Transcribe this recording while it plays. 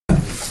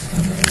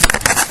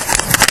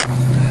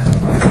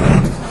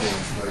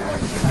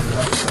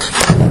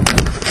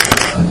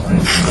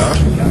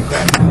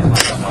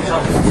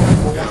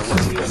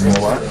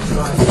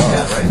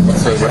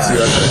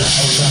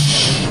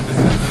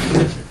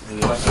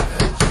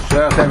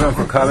Thank everyone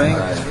for coming.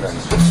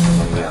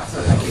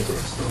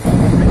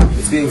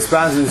 It's being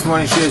sponsored, this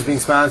morning's Shiur is being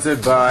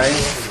sponsored by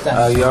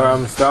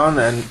Yoram Stone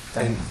and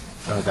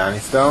Danny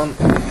Stone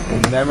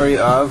in memory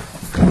of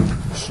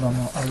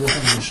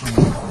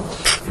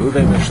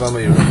Ruben and Shlomo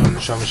Yerucham,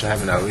 Neshama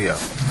Shehem and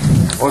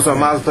Aliyah. Also a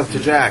mazel tov to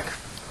Jack.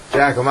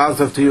 Jack, a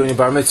mazel tov to you in your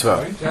bar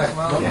mitzvah.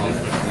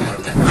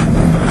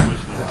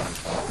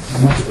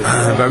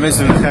 Bar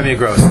mitzvah Nechemia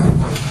Gross.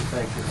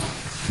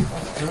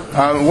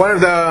 One of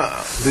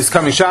this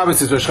coming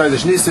Shabbos is Rosh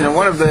Chodesh Nisan, and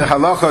one of the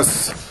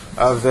halachas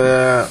of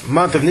the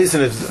month of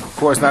Nisan is, of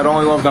course, not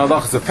only one of the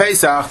halachas of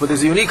Pesach, but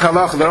there's a unique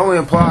halacha that only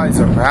applies,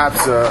 or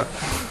perhaps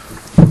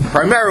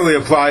primarily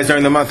applies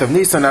during the month of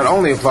Nisan, not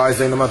only applies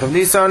during the month of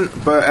Nisan,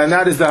 and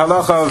that is the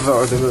halacha of,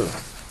 or the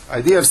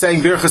idea of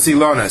saying Birchas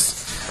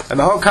Ilonis. And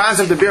the whole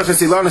concept of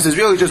Birchas Ilonis is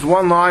really just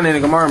one line in the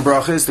Gemara in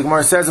Brachas. The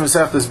Gemara says in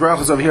Masechtas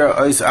Brachas over here,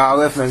 Ois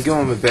Aleph and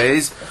Gimel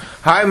Beis.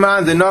 Hi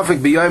man the nafik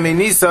b'yomei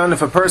Nisan.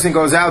 If a person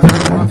goes out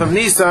during the month of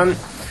Nisan,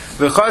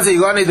 v'chazi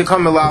ilani to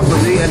come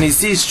and he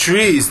sees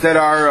trees that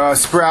are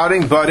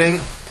sprouting, budding.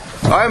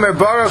 Aymer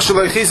baruch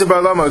shleichisa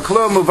b'alama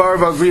klum uvar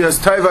v'agrias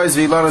tayvas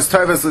v'ilanos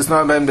tayvas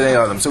l'snan ben b'nei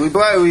adam. So we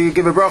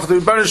give a bracha to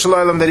Rebbeinu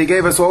Shalom that he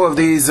gave us all of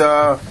these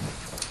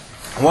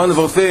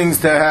wonderful things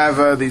to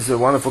have, these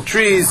wonderful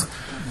trees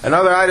and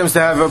other items to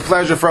have a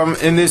pleasure from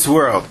in this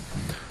world.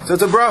 So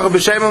it's a bracha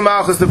b'shem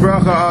u'malchus, the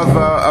bracha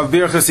of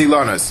Birchas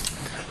Ilonis.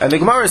 And the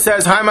Gemara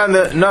says, Haiman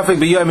the nafik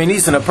b'yomei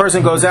Nisan, a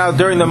person goes out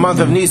during the month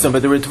of Nisan,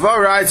 but the Ritva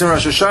writes in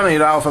Rosh Hashanah,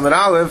 Yidal from an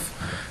Aleph,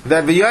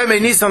 that b'yomei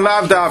Nisan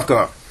lav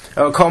davka.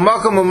 Kol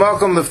makom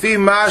u'makom lefi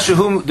ma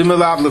shehum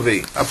d'milav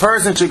levi. A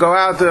person should go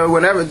out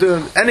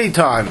any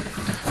time,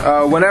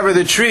 whenever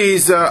the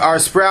trees are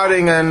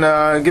sprouting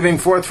and giving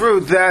forth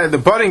fruit,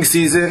 the budding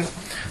season.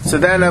 So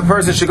then a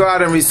person should go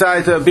out and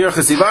recite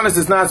Birchas Ilonis.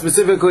 It's not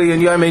specifically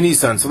in Yomei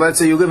Nisan. So let's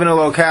say you live in a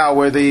locale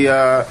where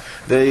the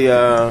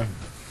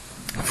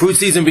fruit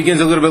season begins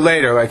a little bit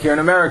later. Like here in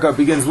America, it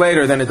begins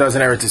later than it does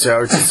in Eretz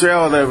Yisrael. Eretz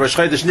Yisrael, the Rosh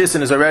Chodesh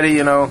Nisan is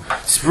already,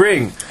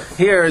 spring.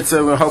 Here, it's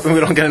we're hoping we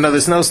don't get another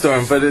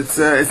snowstorm, but it's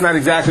not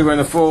exactly we're in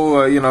the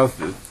full,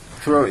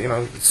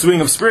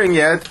 swing of spring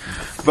yet.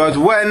 But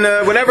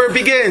whenever it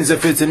begins,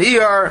 if it's an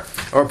Iyar,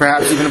 or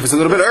perhaps even if it's a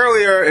little bit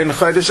earlier in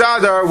Chodesh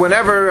Adar,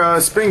 whenever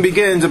spring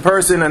begins, a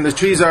person and the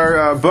trees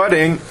are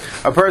budding,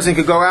 a person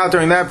could go out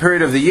during that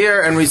period of the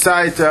year and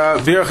recite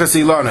Birchas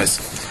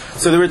Ilonis.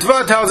 So the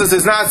Ritva tells us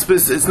it's not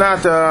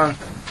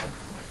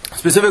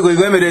specifically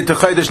limited to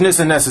Chodesh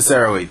Nisan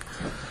necessarily.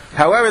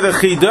 However, the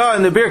Chida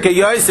in the Birkei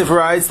Yosef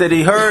writes that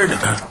he heard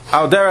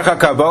Al Derech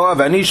HaKabbalah,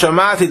 V'ani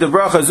Shamati the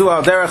Bracha Zu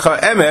Al Derech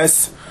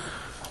HaEmes,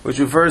 which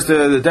refers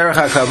to the Derech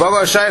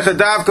HaKabbalah, Shaycha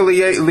Davka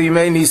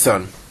L'Yimei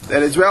Nisan,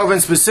 that it's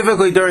relevant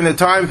specifically during the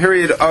time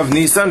period of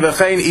Nisan,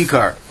 V'chein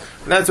Ikar.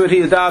 And that's what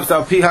he adopts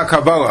Al Pi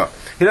HaKabbalah.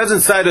 He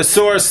doesn't cite a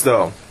source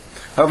though.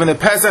 However, in the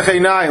Pesach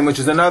Einayim, which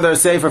is another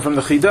sefer from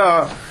the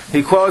Chida,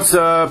 he quotes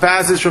a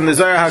passage from the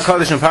Zohar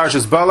HaKadosh in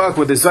Parshas Balak,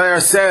 where the Zohar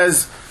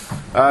says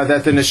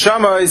that the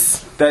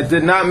neshamas that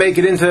did not make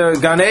it into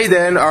Gan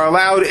Eden are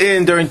allowed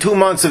in during 2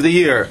 months of the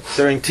year,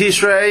 during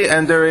Tishrei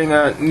and during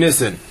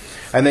Nisan.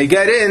 And they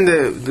get in,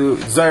 the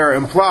Zohar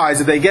implies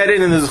that they get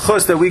in the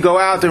zechus that we go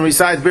out and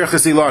recite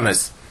Birchas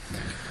Ilonis.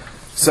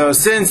 So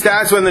since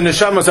that's when the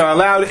neshamas are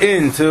allowed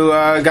into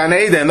Gan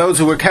Eden, those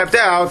who were kept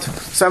out,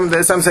 some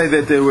say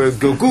that there were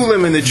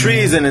gilgulim in the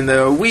trees and in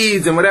the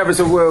weeds and whatever.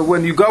 So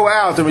when you go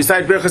out and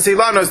recite Birchas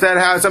Ilonos,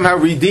 that somehow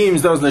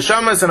redeems those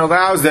neshamas and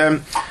allows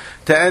them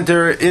to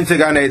enter into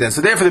Gan Eden.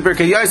 So therefore the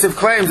Birkei Yosef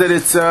claims that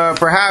it's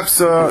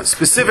perhaps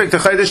specific to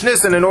Chodesh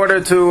Nisan in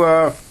order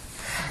to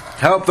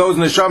help those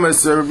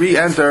neshamas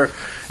re-enter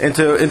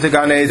into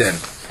Gan Eden.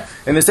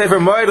 In the Sefer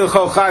Moed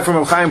L'Chol Chai from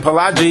Reb Chaim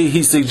Palaji,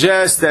 he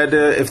suggests that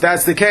if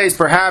that's the case,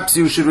 perhaps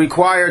you should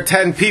require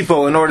 10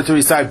 people in order to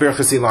recite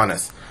Birchas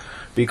Ilonis.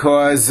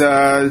 Because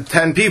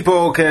 10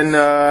 people can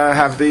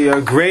have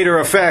the greater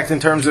effect in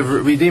terms of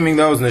redeeming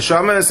those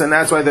neshamas, and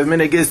that's why the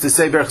minhag is to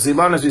say Birchas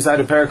Ilonis, recite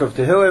a parak of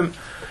Tehillim,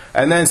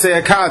 and then say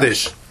a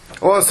Kaddish.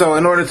 Also,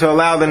 in order to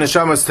allow the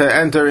neshamas to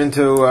enter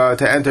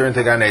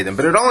into Gan Eden.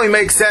 But it only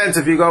makes sense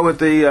if you go with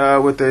the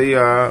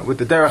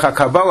Derech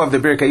HaKabbalah of the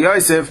Birkei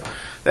Yosef,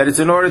 that it's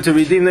in order to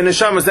redeem the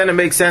neshamas. Then it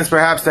makes sense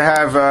perhaps to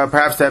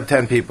have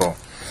 10 people.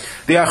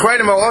 The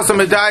Achreidim are also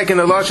medayik in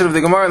the lashon of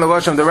the Gemara and the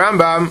lashon of the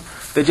Rambam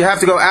that you have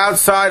to go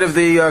outside of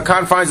the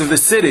confines of the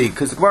city,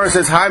 because the Gemara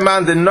says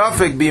Haiman the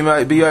nafik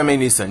b'yomei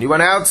Nisan. You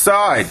went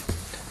outside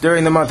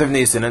during the month of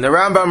Nisan, and the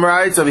Rambam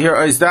writes over here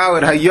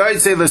Oizdalad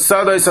Hayoytze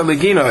l'sados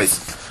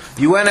aleginois.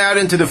 You went out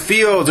into the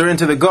fields or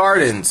into the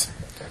gardens.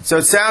 So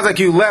it sounds like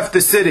you left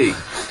the city.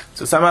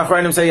 So some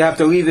Achreidim say you have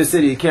to leave the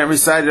city. You can't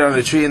recite it on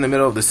a tree in the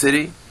middle of the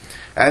city.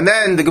 And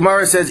then the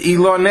Gemara says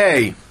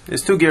Ilonei.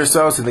 There's 2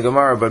 girsos in the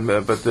Gemara, but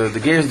the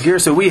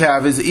girsa we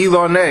have is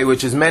Ilonei,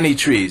 which is many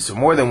trees, or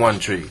more than one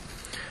tree.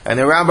 And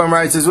the Rambam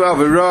writes as well,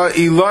 V'ra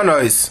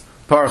Ilonois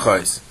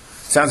Parchos.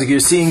 Sounds like you're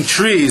seeing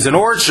trees, an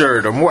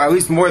orchard, or more, at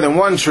least more than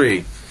one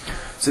tree.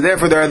 So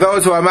therefore, there are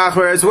those who are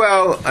machmer as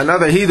well.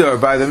 Another hidur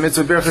by the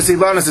mitzvah Birchas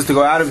Ilonis is to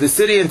go out of the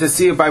city and to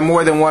see it by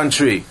more than one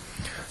tree.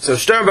 So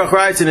Sternbach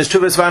writes in his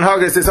Chuvas Van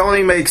Haggis, this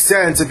only makes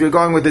sense if you're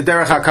going with the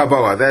Derech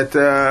HaKaboah, that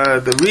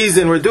the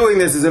reason we're doing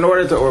this is in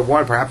order to, or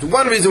perhaps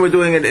one reason we're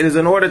doing it is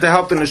in order to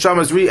help the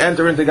neshamas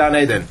re-enter into Gan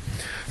Eden.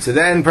 So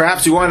then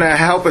perhaps you want to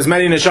help as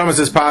many neshamas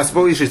as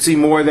possible, you should see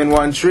more than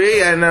one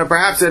tree, and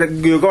perhaps that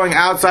you're going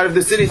outside of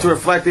the city to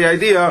reflect the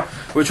idea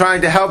we're trying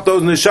to help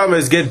those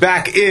neshamas get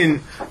back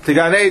in to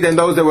Gan Eden,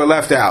 those that were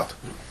left out.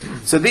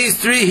 So these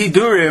three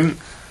Hidurim,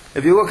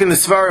 if you look in the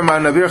Svarim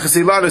on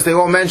Birchas, they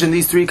all mention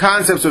these three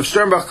concepts. Of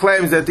Sternbach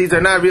claims that these are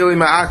not really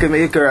Ma'akim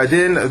Me'ikar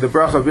Adin, the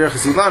Bracha of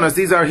Birchas.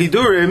 These are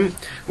Hidurim,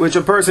 which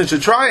a person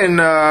should try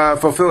and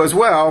fulfill as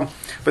well,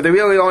 but they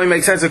really only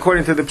make sense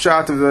according to the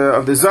Pshat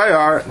of the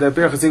Zayar, that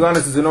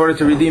Birchas is in order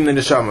to redeem the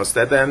Neshamos.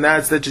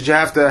 That you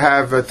have to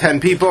have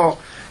 10 people,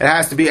 it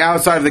has to be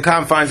outside of the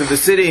confines of the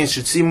city, and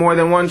should see more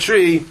than one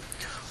tree.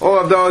 All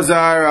of those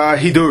are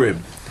Hidurim.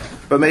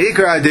 But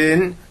Me'ikar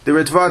Adin, the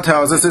Ritva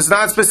tells us, it's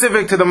not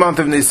specific to the month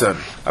of Nisan.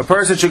 A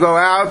person should go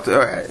out,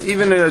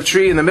 even a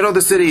tree in the middle of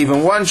the city,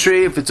 even one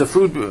tree, if it's a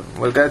fruit,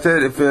 we'll get to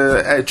it, if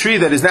a tree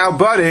that is now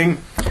budding,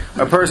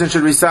 a person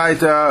should recite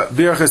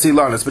Birchas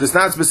Ilanos, but it's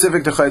not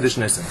specific to Chodesh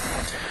Nisan.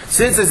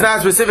 Since it's not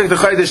specific to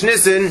Chodesh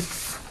Nisan,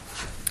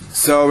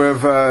 so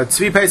Rav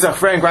Tzvi Pesach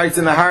Frank writes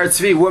in the Har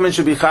Tzvi, women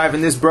should be chayiv in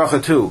this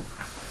bracha too.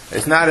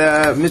 It's not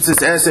a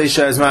mitzvahs essay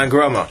shazman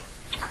grama,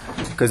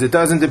 because it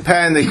doesn't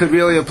depend, it could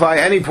really apply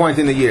any point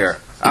in the year.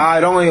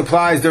 It only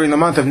applies during the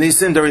month of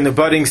Nisan, during the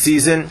budding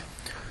season.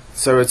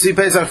 So Ritzi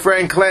Pesach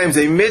Frank claims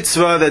a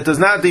mitzvah that does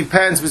not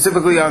depend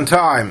specifically on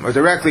time, or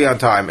directly on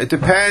time. It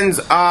depends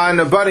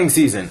on a budding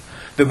season.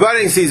 The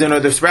budding season,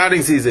 or the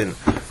sprouting season,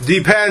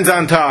 depends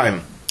on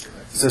time.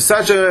 So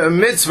such a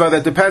mitzvah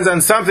that depends on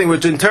something,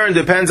 which in turn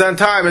depends on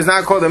time, is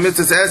not called a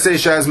mitzvah essay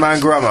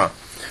shazman grama.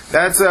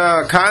 That's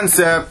a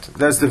concept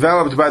that's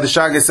developed by the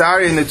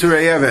Shagasari and the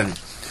Turei Even.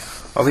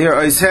 Over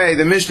here,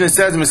 the Mishnah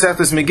says in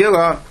Masechtas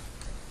Megillah,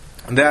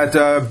 that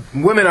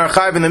women are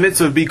chayiv in the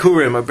mitzvah of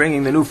bikurim, of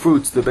bringing the new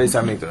fruits to the Beis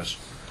HaMikdash.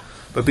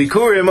 But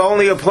bikurim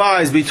only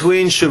applies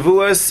between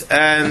Shavuos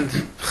and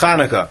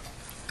Chanukah.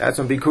 That's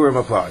when bikurim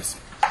applies.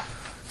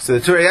 So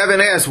the Turei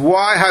Even asks,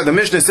 how the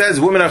Mishnah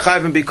says women are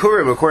chayiv in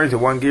bikurim, according to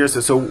one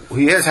girsa. So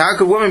he asks, how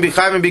could women be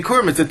chayiv in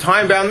bikurim? It's a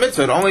time-bound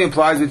mitzvah. It only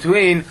applies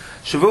between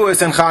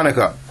Shavuos and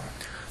Chanukah.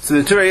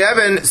 So the Turei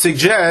Even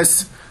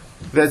suggests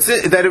that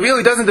it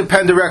really doesn't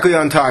depend directly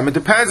on time. It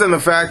depends on the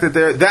fact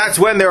that that's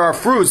when there are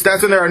fruits,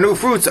 that's when there are new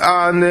fruits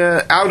out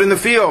in the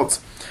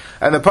fields.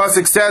 And the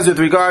pasuk says with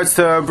regards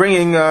to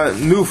bringing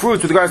new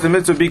fruits, with regards to the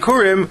mitzvah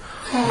bikurim,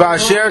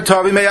 ba'asher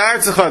tavi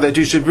me'artzecha, that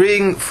you should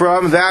bring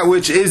from that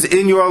which is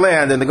in your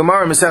land. And the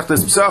Gemara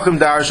Masechtas Pesachim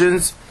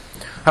darshans,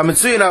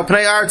 hametzuyin al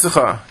pnei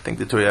artzecha, I think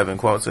the Turei Even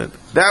quotes it,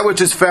 that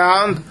which is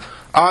found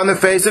on the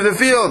face of the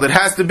field. There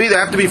have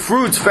to be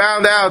fruits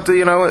found out,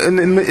 in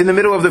the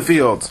middle of the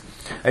fields.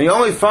 And you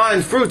only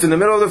find fruits in the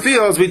middle of the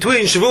fields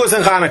between Shavuos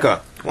and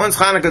Chanukah. Once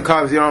Chanukah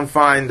comes, you don't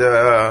find,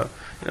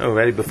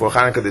 already before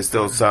Chanukah there's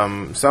still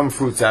some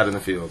fruits out in the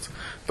fields.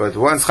 But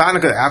once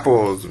Chanukah,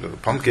 apples,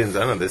 pumpkins,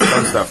 I don't know, there's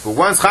some stuff. But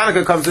once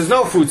Chanukah comes, there's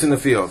no fruits in the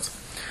fields.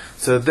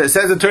 So it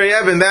says the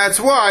Turei Even, that's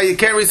why you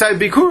can't recite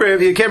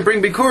Bikurim, you can't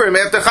bring Bikurim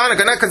after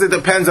Chanukah, not because it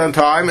depends on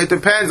time, it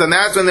depends on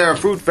that's when there are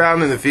fruit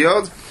found in the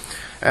fields.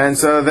 And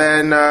so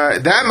then,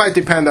 that might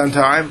depend on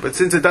time, but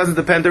since it doesn't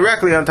depend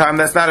directly on time,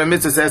 that's not a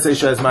mitzvah essay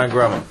shazman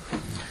grama.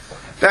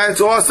 That's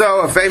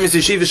also a famous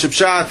yeshiva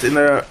shepshat in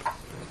the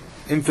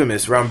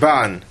infamous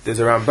Ramban. There's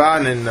a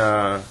Ramban in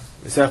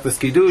Masechtas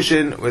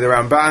Kiddushin, where the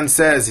Ramban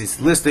says, he's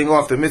listing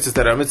off the mitzvahs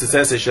that are mitzvahs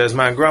essay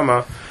shazman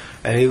grama,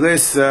 and he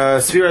lists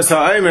Sfiras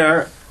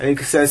HaOmer, and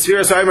he says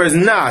Sfiras HaOmer is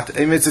not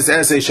a mitzvah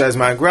essay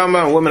shazman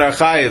grama, and women are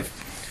chayiv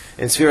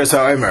in Sfiras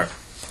HaOmer.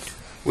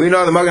 We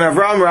know the Magen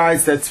Avram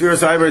writes that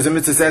Sfiras HaOmer is a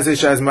mitzvah essay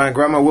shazman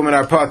grama, women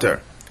are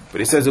potter.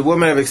 But he says the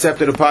women have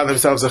accepted upon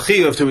themselves a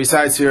chiyuv to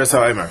recite Sfiras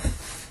HaOmer.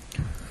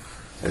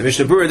 And the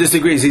Mishnah Berurah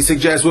disagrees. He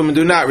suggests women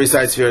do not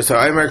recite Sfiras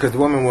HaOmer because the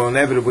woman will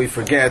inevitably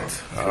forget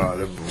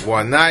the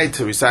one night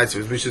to recite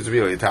Sfiras, which is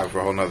really a topic for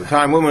a whole other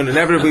time. Women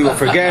inevitably will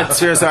forget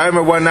Sfiras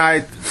HaOmer one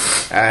night,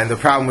 and the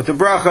problem with the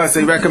bracha,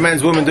 so he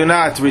recommends women do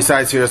not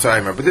recite Sfiras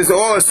HaOmer. But this is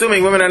all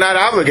assuming women are not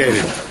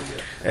obligated.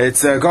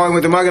 It's going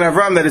with the Magen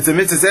Avram that it's a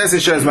mitzvah essay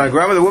shazman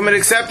grama. The women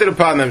accept it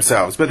upon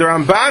themselves. But the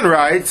Ramban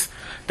writes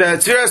that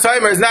Sfiras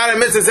HaOmer is not a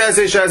mitzvah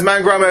essay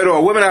shazman grama at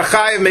all. Women are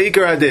chayiv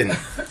me'ikar adin.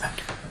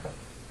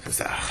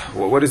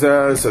 What is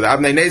so the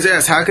Abnei Nezer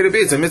asks, how could it be?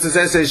 It's a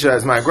mitzvah essay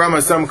shazman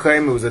grama. Some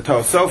claim it was a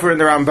Tov Sofer in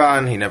the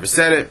Ramban. He never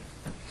said it.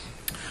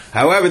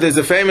 However, there's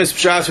a famous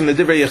pshat from the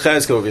Divrei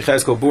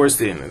Yechezkel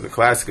Borstein, the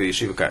classical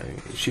Yeshiva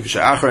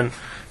Sha'achron.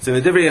 So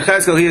in the Divrei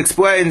Yechezkel, he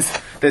explains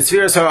that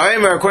Sfiras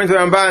HaOmer, according to the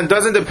Ramban,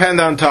 doesn't depend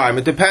on time.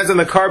 It depends on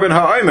the carbon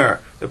HaOmer.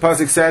 The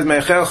pasuk says,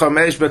 "Meichel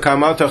chamesh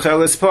bekamot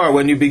ochel espar."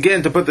 When you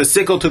begin to put the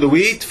sickle to the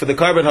wheat for the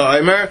carbon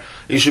HaOmer,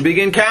 you should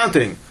begin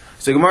counting.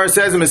 So Gemara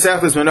says in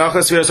Masechtas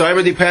Menachos, Sfiras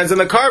HaOmer depends on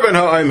the carbon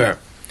HaOmer.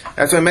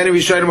 That's why many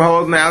Rishonim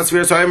hold now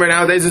Sfiras HaOmer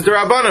nowadays is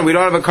D'Rabbanan. We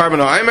don't have a carbon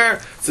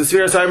HaOmer, so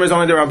Sfiras HaOmer is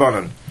only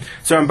D'Rabbanan.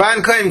 So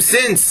Ramban claims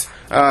since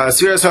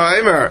Sfiras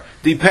ha'omer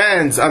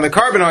depends on the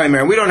carbon ha'omer,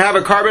 and we don't have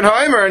a carbon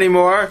ha'omer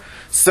anymore,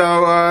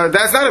 so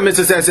that's not a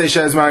mitzvah esei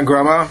shezman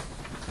grama.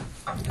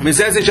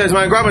 Mitzvah esei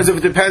shezman grama is if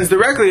it depends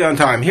directly on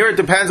time. Here it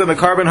depends on the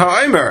carbon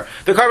ha'omer.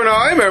 The carbon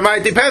ha'omer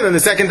might depend on the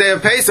second day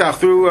of Pesach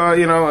through,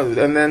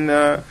 and then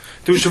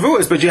through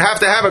Shavuos, but you have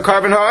to have a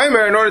carbon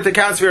ha'omer in order to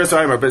count Sfiras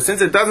ha'omer. But since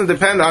it doesn't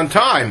depend on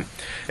time,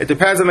 it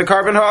depends on the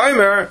carbon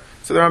ha'omer,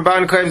 so the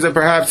Ramban claims that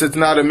perhaps it's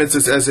not a mitzvah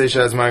esei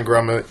shezman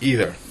grama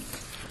either.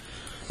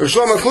 Rav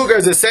Shlomo Kluger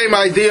is the same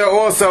idea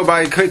also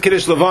by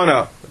Kiddush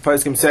Levana. The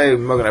Poskim say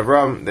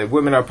that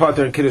women are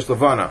pater in Kiddush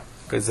Levana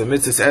because the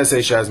mitzvah esei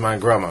shezman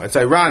grama. It's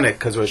ironic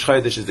because Rosh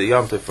Chodesh is the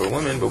Yom Tov for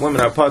women, but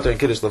women are pater in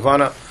Kiddush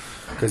Levana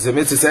because the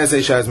mitzvah esei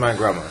shezman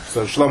grama.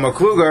 So Shlomo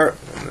Kluger,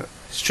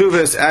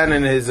 Shuvas, and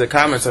in his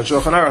comments on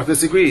Shulchan Aruch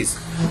disagrees,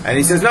 and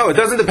he says no, it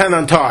doesn't depend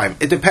on time.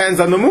 It depends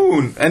on the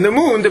moon, and the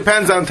moon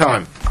depends on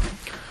time.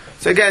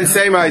 So again,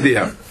 same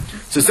idea.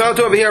 So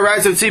too over here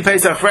writes of Tzvi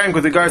Pesach Frank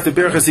with regards to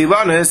Birchas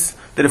Ilanis,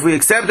 that if we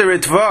accept the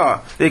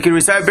Ritva, they can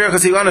recite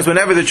Birchas Ilanis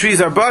whenever the trees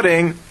are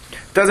budding.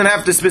 It doesn't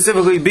have to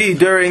specifically be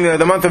during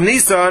the month of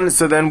Nisan,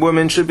 so then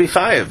women should be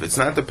chayiv. It's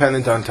not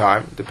dependent on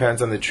time. It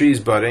depends on the trees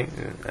budding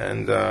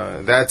and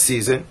that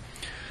season.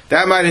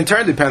 That might in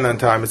turn depend on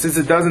time, but since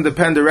it doesn't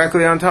depend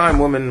directly on time,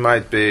 women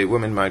might be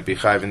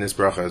chayiv in this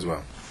bracha as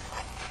well.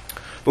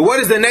 But what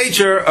is the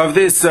nature of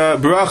this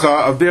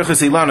bracha of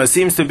Birchas Ilanis?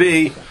 Seems to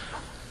be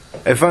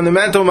a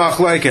fundamental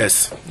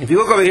machlokes. If you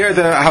look over here at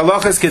the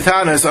Halachas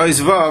Ketanas Ois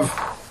Vav,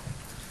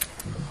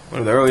 one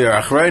of the earlier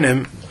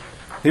Achronim,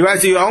 he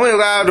writes you only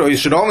allowed, or you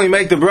should only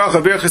make the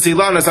bracha Birchas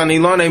Ilanis on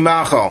Ilonei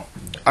Machal,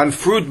 on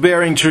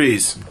fruit-bearing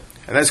trees.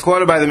 And that's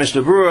quoted by the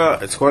Mishnah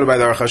Berurah, it's quoted by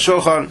the Aruch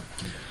HaShulchan,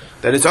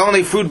 that it's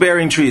only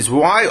fruit-bearing trees.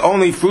 Why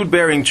only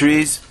fruit-bearing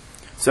trees?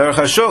 So Aruch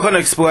HaShulchan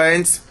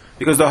explains,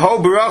 because the whole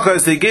bracha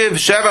is to give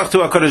Shevach to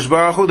HaKadosh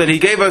Baruch Hu, that He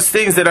gave us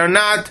things that are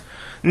not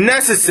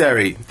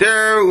necessary.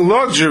 They're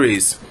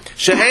luxuries.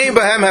 Sheheim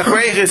bahem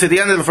hechrechis, at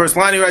the end of the first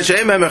line he writes,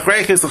 Sheheim bahem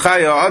hechrechis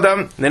l'chaya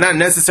adam, they're not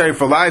necessary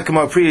for life,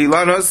 kama pri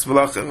ilanos,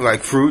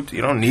 like fruit,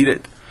 you don't need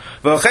it.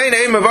 V'chein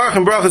eim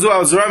mevarchim brachas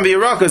al zaram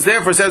v'yirakas,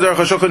 therefore says Aruch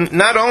HaShulchan,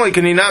 not only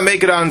can he not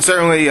make it on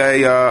certainly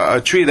a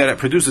tree that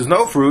produces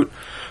no fruit,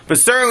 but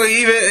certainly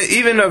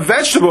even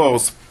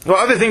vegetables, or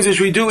other things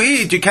which we do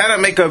eat, you cannot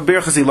make a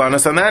birchas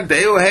ilanos on that.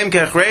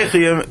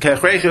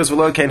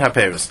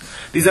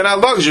 These are not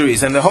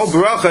luxuries, and the whole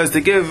bracha is to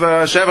give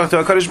shevach to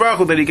HaKadosh Baruch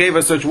Hu that He gave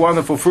us such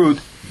wonderful fruit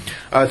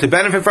to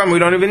benefit from. We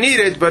don't even need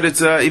it, but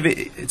it's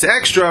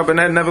extra, but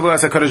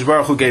nevertheless HaKadosh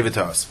Baruch Hu gave it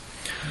to us.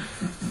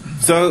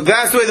 So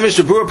that's the way the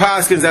Mishnah Berurah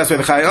paskins, that's the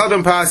way the Chai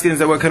Adam paskins,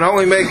 that we can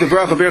only make the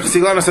bracha birchas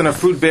ilanos on a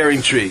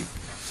fruit-bearing tree.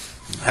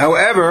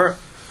 However,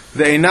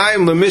 the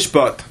Einayim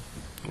Lemishpat,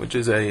 which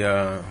is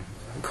a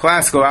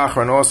classical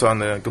achron also on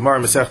the Gemara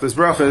Masechtas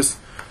Brachas,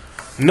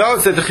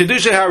 notes that the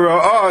Chiddushei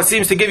HaRa'ah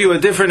seems to give you a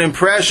different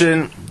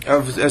impression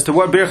as to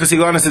what Birchas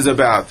Ilanis is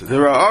about. The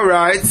Ra'ah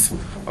writes,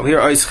 over here,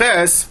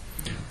 Oisches,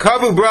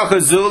 Kavu Bracha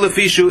Zu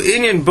Lefishu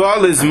Inyan Ba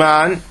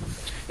Lizman,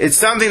 it's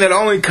something that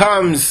only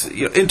comes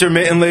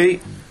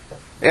intermittently,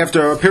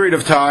 after a period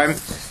of time.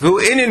 Vu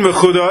Inyan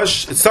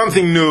Mechudosh, it's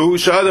something new.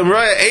 Sha'adam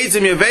Raya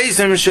Eitzim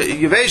Yaveshim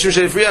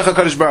Sheifriach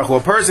HaKadosh Baruch Hu. A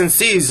person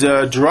sees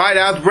dried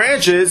out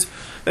branches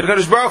that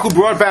HaKadosh Baruch Hu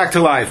brought back to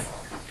life.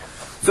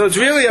 So it's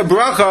really a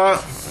bracha,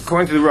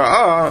 according to the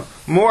Ra'ah,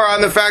 more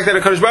on the fact that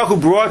HaKadosh Baruch Hu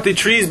brought the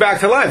trees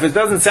back to life. It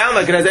doesn't sound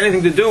like it has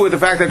anything to do with the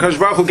fact that HaKadosh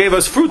Baruch Hu gave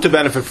us fruit to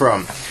benefit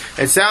from.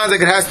 It sounds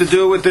like it has to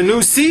do with the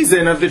new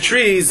season of the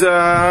trees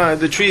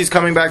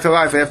coming back to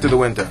life after the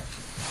winter.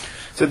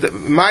 So it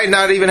might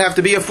not even have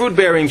to be a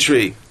fruit-bearing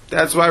tree.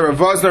 That's why Rav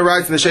Vosner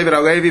writes in the Shevet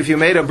HaLevi, if you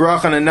made a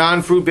bracha on a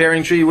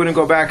non-fruit-bearing tree, you wouldn't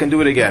go back and do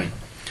it again.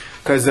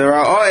 Because the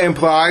Ra'ah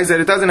implies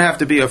that it doesn't have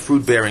to be a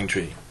fruit-bearing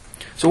tree.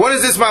 So what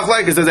is this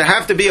machlokes? Does it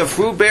have to be a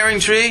fruit-bearing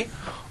tree,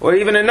 or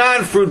even a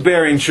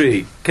non-fruit-bearing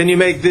tree? Can you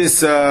make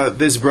this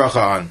bracha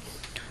on?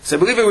 So I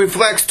believe it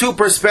reflects two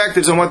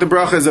perspectives on what the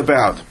bracha is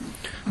about.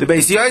 The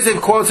Beis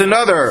Yosef quotes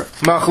another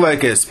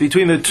machlokes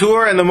between the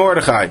Tur and the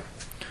Mordechai.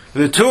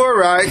 The Tur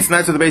writes, and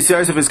that's what the Beis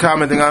Yosef is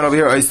commenting on over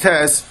here, let's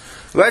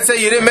say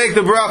you didn't make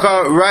the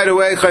bracha right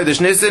away, Chodesh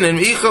Nisan, and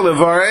Icha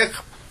Levarech,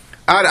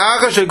 Ad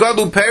Acha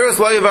Shegadlu Peros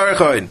Lo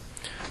Yivarechoin.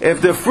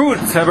 If the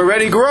fruits have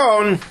already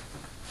grown,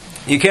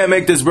 you can't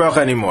make this bracha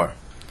anymore.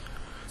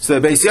 So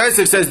the Beis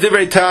Yosef says,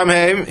 Divrei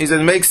Tamheim, he says,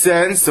 it makes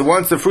sense, so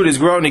once the fruit is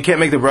grown, you can't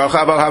make the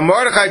bracha. Aval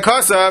HaMordechai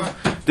Kosav,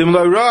 Dim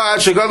Lo Ro'ad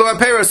Shegadlu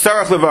HaPeros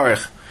Sarach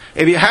Levarech.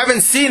 If you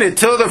haven't seen it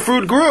till the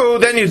fruit grew,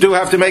 then you do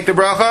have to make the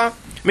bracha.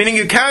 Meaning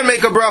you can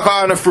make a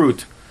bracha on a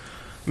fruit.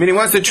 Meaning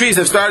once the trees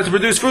have started to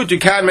produce fruit, you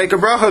can make a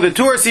bracha. The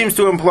Tur seems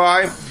to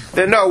imply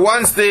that no,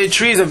 once the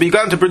trees have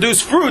begun to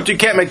produce fruit, you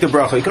can't make the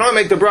bracha. You can only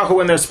make the bracha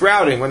when they're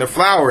sprouting, when they're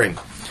flowering.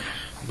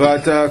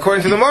 But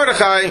according to the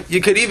Mordechai,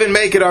 you could even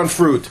make it on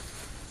fruit.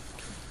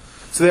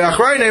 So the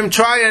Achronim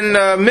try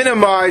and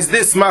minimize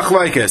this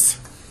machlokes.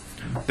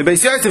 The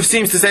Beis Yosef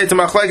seems to say to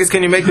machlokes,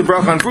 can you make the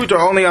bracha on fruit or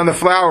only on the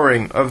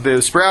flowering of the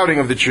sprouting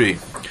of the tree?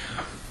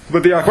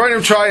 But the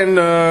Achronim try and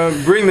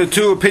bring the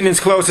two opinions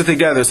closer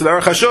together. So the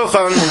Aruch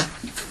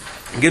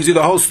HaShulchan gives you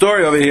the whole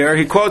story over here.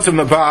 He quotes from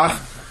the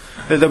Bach.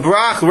 That the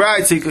Brach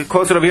writes, he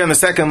quotes it over here on the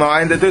second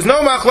line, that there's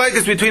no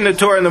machlekes between the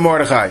Torah and the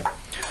Mordechai.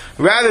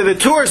 Rather, the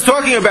Torah is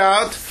talking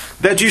about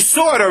that you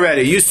saw it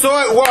already. You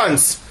saw it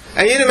once,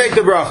 and you didn't make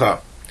the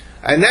bracha.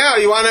 And now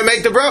you want to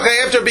make the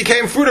bracha after it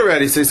became fruit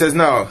already. So he says,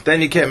 no,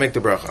 then you can't make the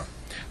bracha.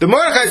 The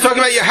Mordechai is talking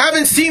about you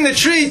haven't seen the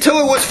tree till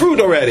it was fruit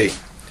already.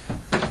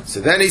 So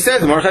then he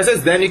says, the Mordechai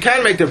says, then you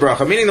can make the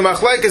bracha. Meaning the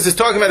machlekes is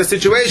talking about a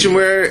situation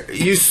where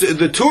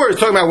the Torah is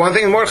talking about one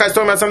thing, and the Mordechai is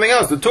talking about something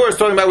else. The Torah is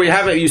talking about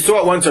where you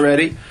saw it once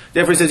already.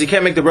 Therefore he says you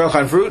can't make the bracha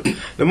on fruit.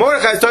 The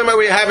Mordechai is talking about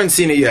where you haven't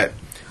seen it yet.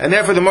 And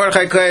therefore the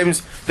Mordechai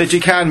claims that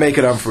you can make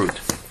it on fruit.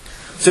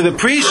 So the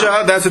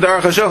Prisha, that's what the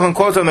Aruch HaShulchan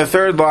quotes on the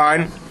third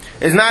line,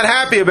 is not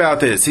happy about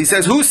this. He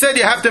says, who said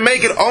you have to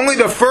make it only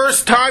the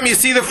first time you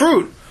see the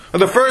fruit? Or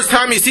the first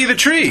time you see the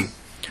tree?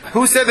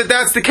 Who said that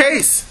that's the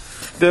case?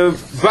 The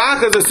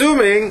Bach is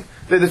assuming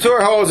that the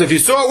Torah holds if you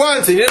saw it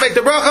once and you didn't make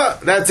the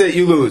bracha, that's it,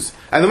 you lose.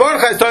 And the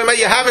Mordechai is talking about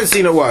you haven't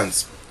seen it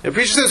once. The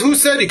Prisha says, who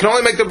said you can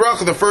only make the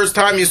bracha the first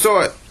time you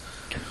saw it?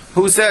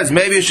 Who says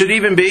maybe it should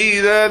even be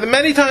the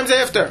many times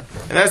after?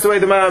 And that's the way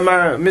the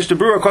Mishnah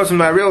Berurah quotes from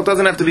the Ariel. It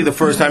doesn't have to be the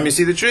first time you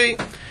see the tree,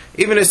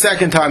 even the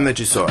second time that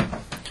you saw it.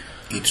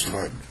 Each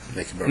time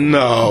make a bracha?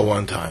 No,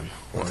 one time.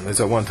 It's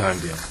a one-time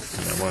deal.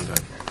 Yeah, one time.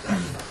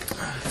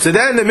 So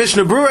then the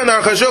Mishnah Berurah and the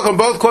Aruch HaShulchan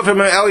both quote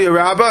from Elia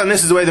Rabbah, and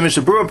this is the way the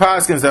Mishnah Berurah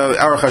paskins, the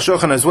Aruch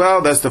HaShulchan as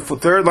well. That's the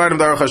third line of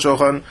the Aruch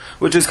HaShulchan,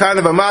 which is kind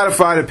of a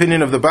modified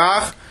opinion of the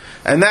Bach.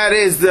 And that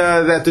is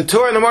that the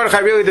Torah and the Mordechai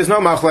really there's no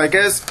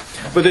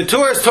machlekes, but the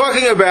Torah is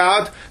talking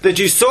about that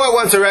you saw it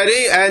once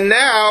already, and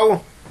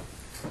now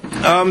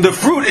the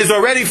fruit is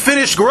already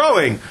finished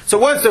growing. So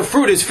once the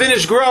fruit is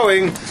finished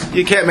growing,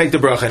 you can't make the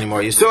bracha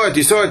anymore. You saw it,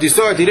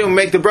 you didn't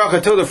make the bracha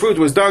until the fruit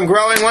was done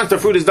growing. Once the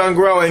fruit is done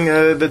growing,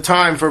 the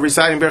time for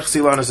reciting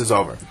Birchas is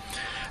over.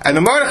 And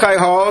the Mordechai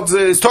holds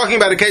is talking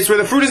about a case where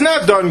the fruit is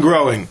not done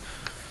growing.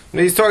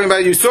 He's talking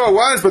about you saw it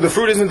once, but the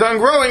fruit isn't done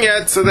growing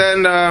yet. So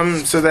then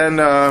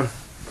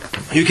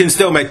you can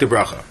still make the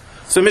bracha.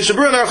 So Mishnah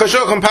Berurah and Aruch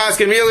HaShulchan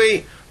paskin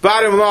really,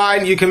 bottom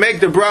line, you can make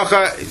the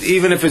bracha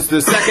even if it's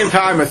the second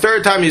time or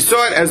third time you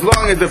saw it, as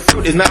long as the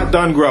fruit is not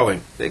done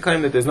growing. They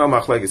claim that there's no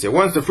machlekes here.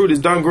 Once the fruit is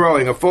done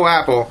growing, a full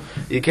apple,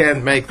 you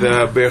can't make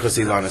the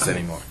Birchas Ilanos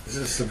anymore. This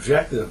is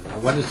subjective.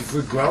 When is the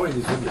fruit growing?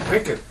 Is when you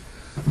pick it.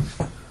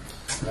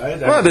 Right?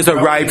 Well, there's a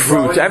ripe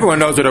fruit. Everyone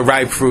knows what a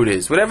ripe fruit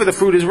is. Whatever the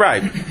fruit is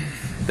ripe,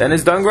 then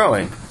it's done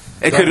growing.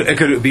 It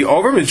could be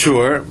over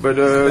mature, but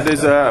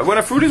there's when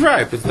a fruit is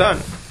ripe, it's done.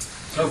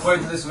 So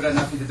according to this, would have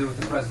nothing to do with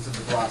the presence of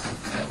the blossom.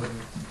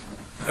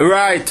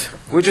 Right,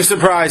 which is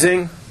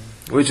surprising.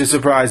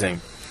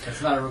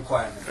 That's not a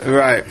requirement.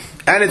 Right,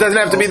 and it doesn't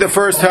have to be the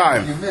first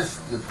time. You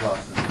missed the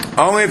blossom.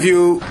 Only if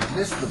you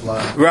Missed the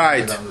blossom.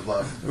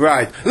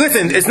 Right.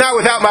 Listen, it's not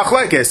without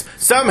machlekes.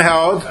 Some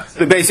held,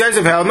 the Beis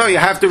Yosef held, no, you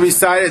have to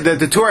recite it.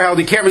 The Torah held,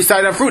 you can't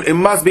recite on fruit. It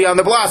must be on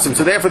the blossom.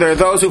 So therefore, there are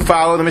those who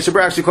follow. The Mishnah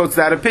Berurah actually quotes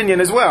that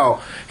opinion as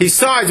well. He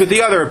sides with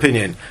the other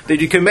opinion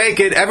that you can make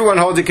it. Everyone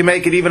holds you can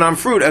make it even on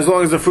fruit as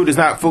long as the fruit is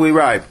not fully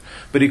ripe.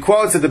 But he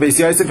quotes that the Beis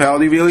Yosef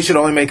held, you really should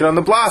only make it on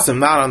the blossom,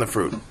 not on the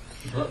fruit.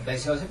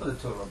 Beis Yosef or the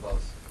Torah,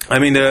 both? I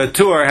mean, the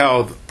Torah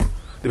held.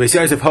 The Beis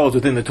Yosef holds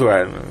within the Torah.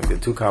 I don't want to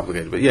get too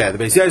complicated, but yeah,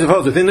 the Beis Yosef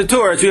holds within the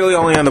Torah. It's really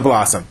only on the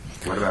blossom.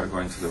 What about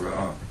according to the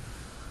Ra'ah?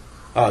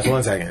 Oh, so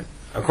 1 second.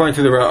 According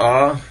to the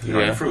Ra'ah, You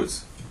don't need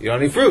fruits. You don't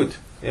need fruit.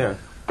 Yeah.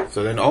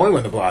 So then only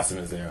when the blossom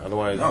is there.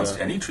 Otherwise, No, it's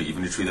any tree,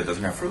 even a tree that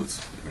doesn't have fruits.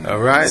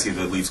 Right. You see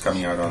the leaves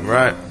coming out on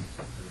Right.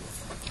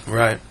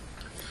 Right.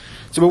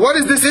 So, but what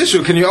is this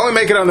issue? Can you only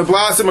make it on the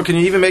blossom, or can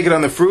you even make it on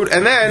the fruit?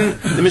 And then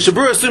the Mishnah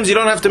Berurah assumes you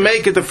don't have to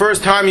make it the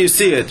first time you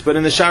see it. But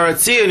in the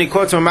Sharatzi, and he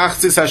quotes from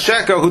Machzis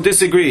Hasheka, who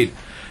disagreed,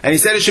 and he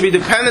said it should be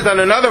dependent on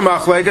another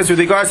machlekes with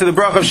regards to the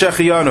bracha of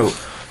Shechiyanu.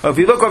 If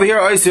you look over here,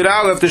 Oisir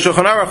Aleph, the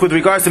Shulchan Aruch, with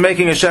regards to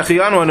making a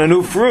Shechiyanu on a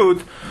new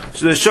fruit,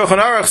 so the Shulchan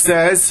Aruch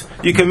says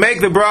you can make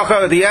the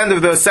bracha at the end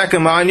of the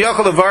second line.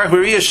 Yochel levarich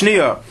b'riyah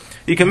shniya.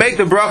 You can make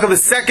the bracha the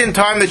second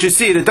time that you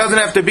see it. It doesn't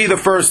have to be the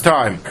first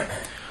time.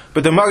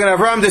 But the Magen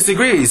Avraham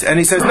disagrees, and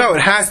he says, no, it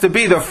has to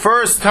be the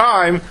first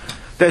time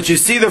that you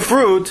see the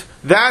fruit,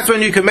 that's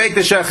when you can make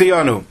the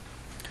Shechiyanu.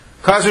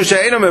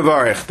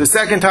 The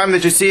second time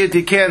that you see it,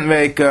 you cannot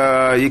make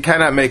a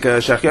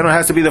Shechiyanu. It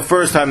has to be the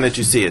first time that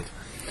you see it.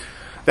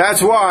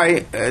 That's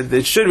why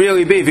it should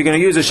really be, if you're going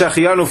to use a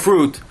Shechiyanu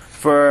fruit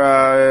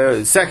for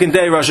second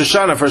day Rosh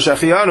Hashanah for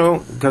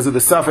Shechiyanu, because of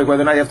the suffix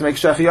whether or not you have to make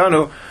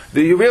Shechiyanu,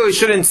 that you really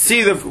shouldn't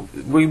see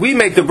we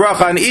make the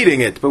bracha on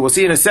eating it, but we'll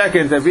see in a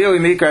second that really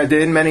Mikra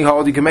did, many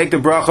hold, you can make the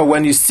bracha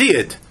when you see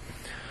it.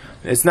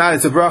 It's a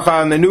bracha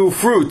on the new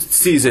fruit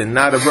season,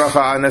 not a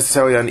bracha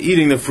necessarily on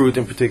eating the fruit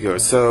in particular.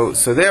 So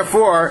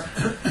therefore,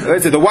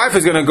 let's say the wife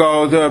is going to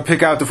go to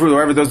pick out the fruit,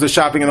 whoever does the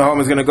shopping in the home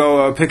is going to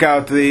go pick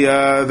out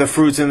the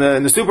fruits in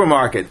the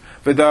supermarket.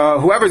 But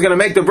whoever's going to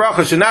make the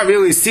bracha should not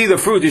really see the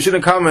fruit. You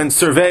shouldn't come and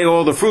survey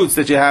all the fruits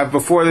that you have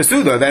before the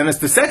Suda. Then it's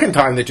the second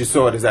time that you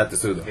saw it is at the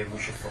Suda. Maybe we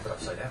should flip it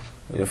upside down.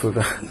 Yeah, flip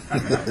it.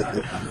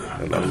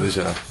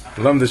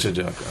 Lamdisha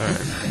joke. All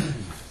right.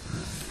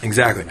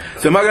 Exactly.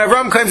 So Magen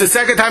Avraham claims the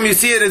second time you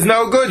see it is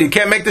no good. You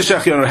can't make the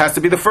Shechianu. It has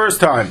to be the first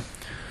time.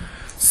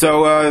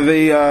 So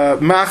the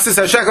Machzis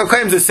HaShekel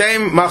claims the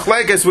same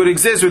machlekes would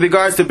exist with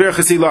regards to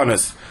Birchas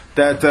Ilanos.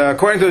 That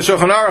according to the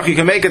Shulchan Aruch, you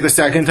can make it the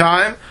second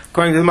time.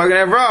 According to the Magen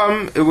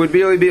Avraham, it would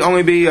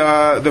only be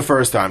the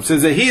first time. So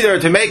there's a heater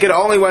to make it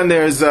only when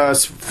there's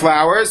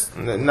flowers,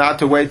 not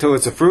to wait till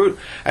it's a fruit,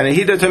 and a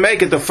heater to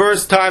make it the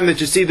first time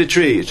that you see the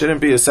tree. It shouldn't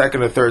be a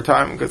second or third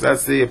time, because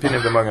that's the opinion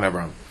of the Magen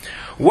Avraham.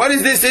 What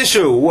is this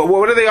issue?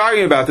 What are they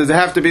arguing about? Does it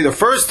have to be the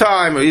first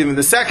time, or even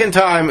the second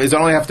time? Does it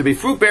only have to be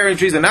fruit-bearing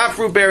trees and not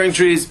fruit-bearing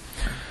trees?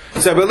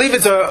 So I believe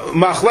it's a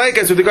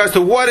machlekes with regards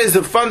to what is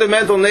the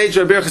fundamental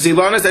nature of Birchas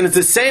Ilanos, and it's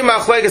the same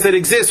machlekes that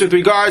exists with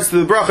regards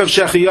to the bracha of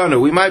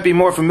Shechianu. We might be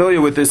more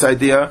familiar with this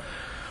idea,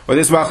 or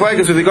this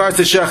machlekes with regards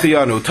to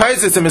Shechianu.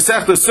 Taisus in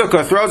Masechta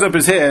Sukkah throws up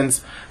his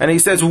hands, and he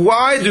says,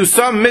 why do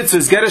some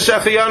mitzvahs get a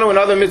Shechianu and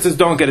other mitzvahs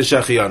don't get a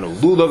Shechianu?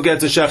 Lulav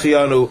gets a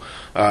Shechianu,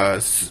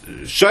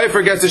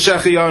 Shofar gets a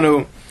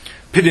Shechianu,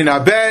 Pidin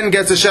Haben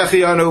gets a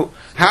Shechianu.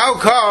 How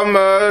come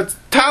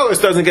Talis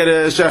doesn't get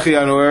a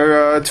Shechianu,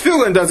 or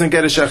Tefillin doesn't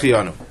get a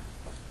Shechianu?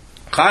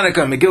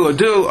 Chanukah, Megillah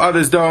do,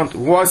 others don't.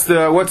 What's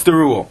the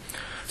rule?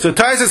 So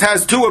Taisus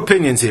has two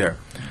opinions here.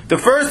 The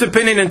first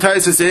opinion in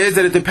Taisus is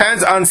that it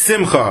depends on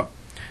Simcha.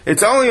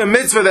 It's only a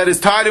mitzvah that is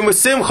tied in with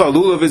Simcha.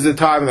 Lulav is the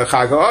time of the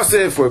Chag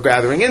HaOsif, we're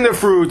gathering in the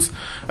fruits.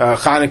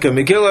 Chanukah,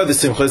 Megillah, the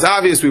Simcha is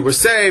obvious, we were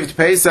saved.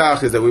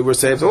 Pesach is that we were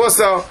saved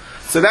also.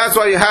 So that's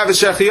why you have a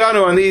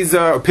Shechianu on these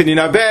Pidin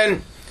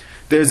Haben.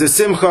 There's a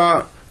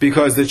Simcha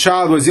because the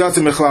child was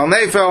Yatsim Michlal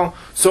Nefel.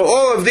 So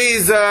all of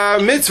these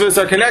mitzvahs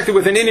are connected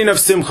with an inyan of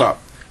Simcha.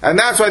 And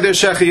that's why there's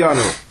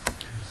Shechianu.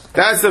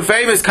 That's the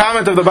famous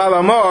comment of the Baal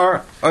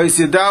Amor, Ois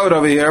Yadalad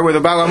over here, where the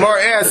Baal Amor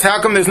asks,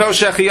 how come there's no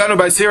Shechianu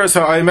by Siras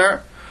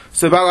HaOmer?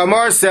 So the Baal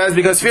Amor says,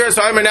 because Siras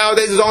HaOmer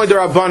nowadays is only the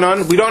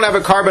Rabbanon, we don't have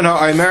a carbon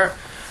HaOmer.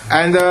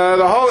 And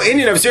the whole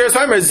inyan of Siras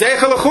HaOmer is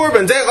Zeicha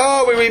L'Churban.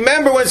 Oh, we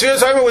remember when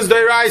Siras HaOmer was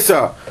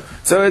Deiraisa.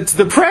 So it's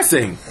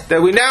depressing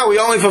that we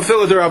only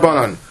fulfill the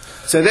Rabbanon.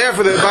 So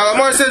therefore the Baal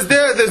Amor says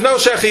there's no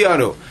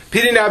Shechianu.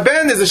 Pidin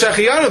Haben is a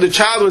Shechianu, the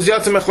child was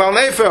Yatzim Mechlal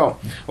Nefel.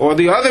 Or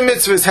the other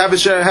mitzvahs have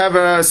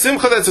a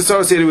Simcha that's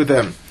associated with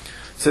them.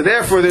 So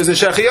therefore there's a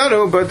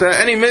Shechianu, but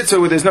any mitzvah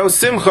where there's no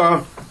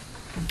Simcha,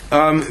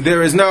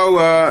 there is no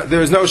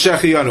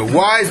Shechianu.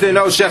 Why is there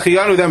no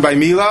Shechianu then by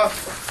Mila?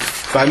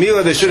 By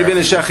Mila there should have been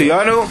a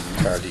Shechianu.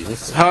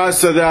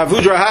 So the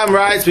Avudraham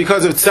writes,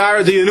 because of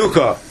Tzara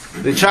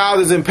Diyanuka. The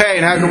child is in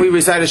pain. How can we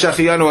recite a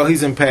Shechianu while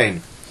he's in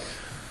pain?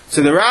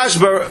 So the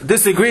Rashba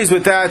disagrees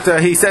with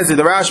that. He says that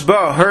the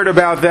Rashba heard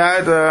about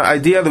that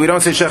idea that we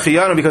don't say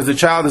Shechianu because the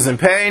child is in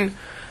pain.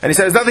 And he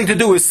says it has nothing to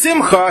do with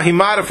Simcha. He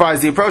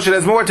modifies the approach. It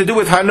has more to do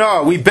with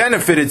Hana. We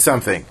benefited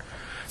something.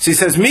 So he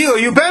says, Mila,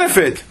 you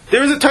benefit.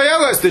 There is a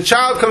Tayelas. The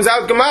child comes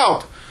out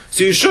Gemalt.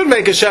 So you should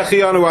make a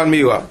Shechianu on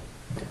Mila.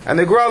 And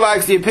the Gra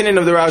likes the opinion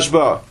of the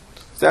Rashba.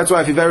 So that's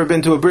why if you've ever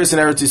been to a bris in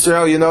Eretz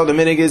Yisrael, you know the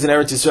minig is in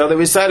Eretz Yisrael, they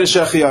recite a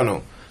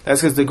Shechianu.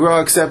 That's because the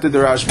Gra accepted the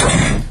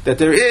Rashba. That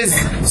there is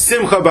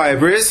Simcha by a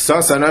bris, is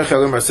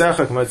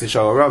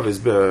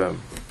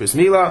bris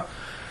Mila,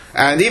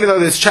 and even though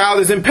this child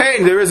is in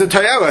pain, there is a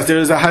Tayelas, there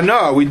is a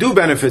Hana, we do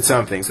benefit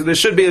something. So there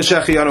should be a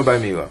Shechianu by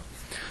Mila.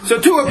 So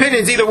two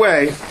opinions either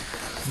way.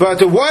 But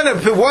the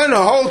one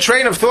whole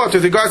train of thought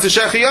with regards to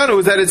Shechianu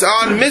is that it's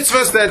on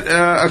mitzvahs that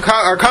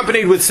are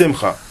accompanied with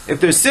Simcha.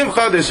 If there's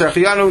Simcha, there's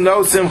Shechianu.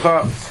 No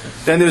Simcha,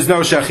 then there's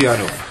no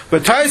Shechianu.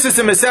 But Taisus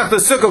in Masechta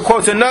Sukkah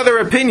quotes another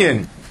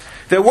opinion,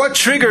 that what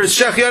triggers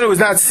Shechianu is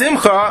not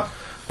Simcha,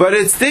 but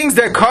it's things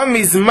that come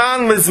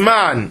mizman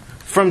lizman,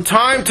 from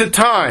time to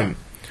time.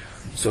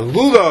 So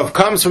Lulav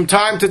comes from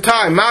time to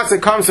time,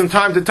 Matzah comes from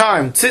time to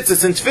time,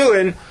 Tzitzis and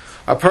Tefillin,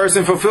 a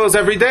person fulfills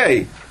every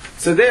day.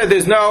 So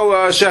there's no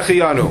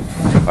Shechianu.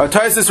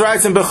 Taisus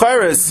writes in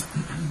Becharis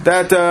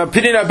that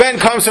Pidin Haben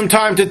comes from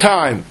time to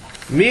time.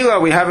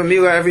 Mila, we have a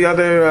Mila every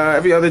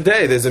other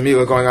day. There's a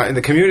Mila going on in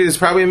the community. There's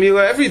probably a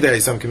Mila every day.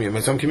 Some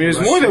communities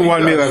more than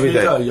one Mila every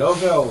day.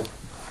 Yovel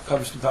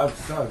comes from time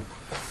to time.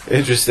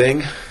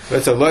 Interesting.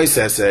 That's a Lois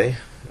essay,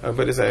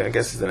 but I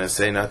guess it's an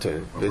essay, not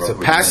to. It's a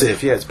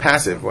passive. Yeah, it's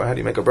passive. Well, how do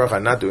you make a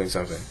bracha not doing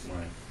something?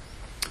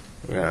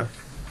 Yeah,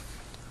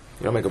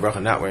 you don't make a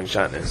bracha not wearing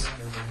shatnez.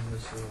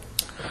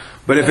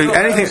 But if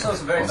anything,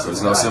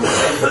 there's no symbol.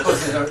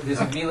 There's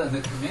a Mila in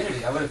the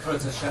community. I would have thought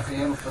it's a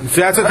Shechianu.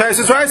 That's what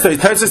Taisus writes.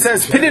 Taisus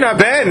says Pidin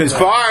Haben is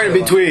far in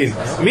between.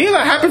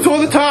 Mila happens all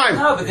the time.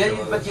 No,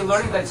 but you're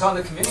learning that it's on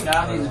the community, not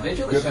on the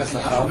individual.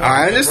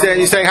 I understand.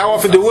 You're saying how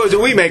often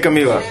do we make a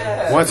Mila?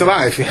 Yeah. Once a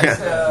life. Yeah.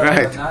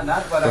 Right.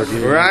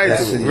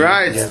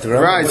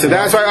 Right. So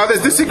that's why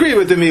others disagree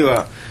with the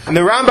Mila. And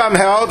the Rambam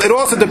held it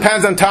also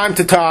depends on time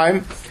to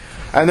time.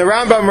 And the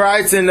Rambam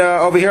writes in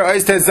over here,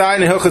 Ois Tes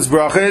Zayin in Hilchos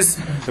Brachos.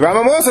 The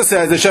Rambam also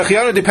says the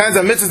Shechianu depends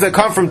on mitzvahs that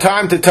come from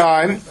time to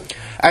time,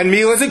 and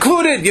Mila is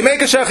included. You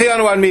make a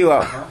Shechianu on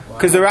Mila,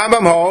 because the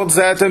Rambam holds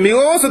that the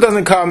Mila also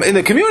doesn't come in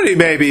the community.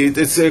 Maybe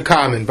it's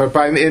common, but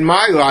in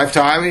my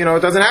lifetime, it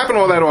doesn't happen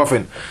all that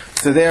often.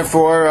 So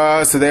therefore,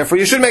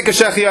 you should make a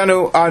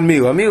shechianu on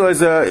Mila. Mila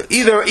is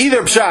either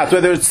pshat,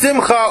 whether it's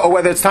simcha or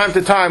whether it's time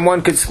to time.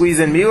 One could squeeze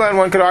in Mila, and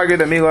one could argue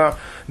that Mila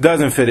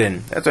doesn't fit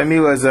in. That's why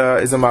Mila is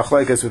a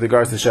machlekes with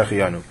regards to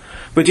shechianu.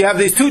 But you have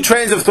these two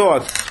trains of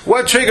thought.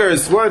 What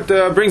triggers? What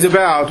brings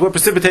about? What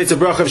precipitates a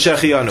bracha of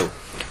shechianu?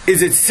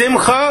 Is it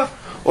simcha,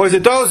 or is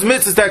it those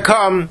mitzvahs that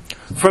come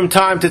from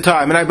time to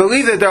time? And I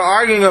believe that they're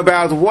arguing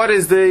about what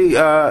is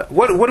the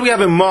what do we have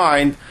in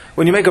mind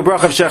when you make a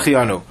bracha of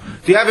shechianu?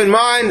 Do you have in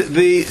mind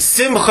the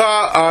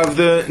simcha of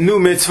the new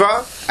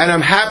mitzvah, and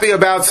I'm happy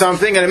about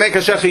something, and I make a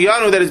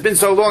shechianu that it's been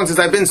so long since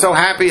I've been so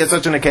happy at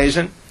such an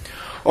occasion?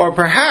 Or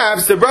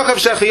perhaps the bracha of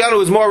shechianu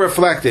is more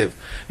reflective,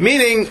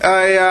 meaning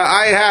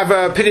I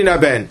have pidin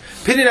ben.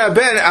 Pidin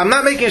ben, I'm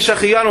not making a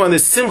shechianu on the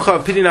simcha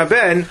of pidin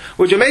ben.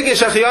 What you're making a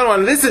shechianu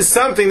on, this is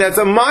something that's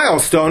a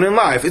milestone in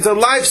life. It's a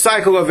life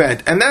cycle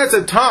event, and that's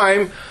a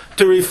time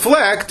to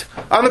reflect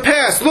on the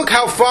past. Look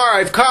how far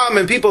I've come,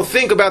 and people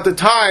think about the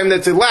time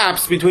that's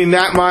elapsed between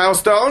that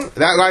milestone,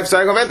 that life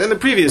cycle event, and the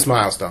previous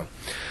milestone.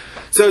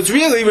 So it's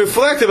really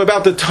reflective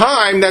about the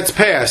time that's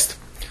passed.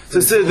 So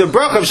the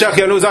bracha of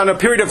shechianu is on a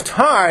period of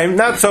time,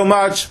 not so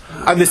much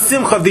on the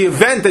simcha of the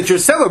event that you're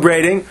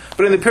celebrating,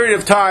 but in the period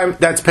of time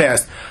that's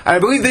passed. And I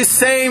believe this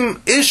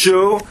same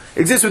issue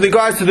exists with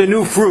regards to the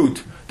new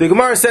fruit. The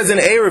Gemara says in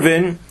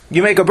Eruvin,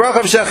 you make a bracha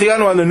of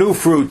shechianu on the new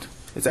fruit.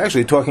 It's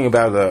actually talking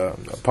about a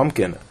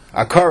pumpkin,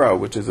 a kara,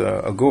 which is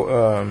a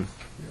gourd.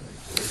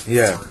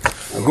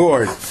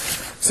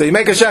 So you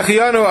make a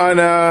shechianu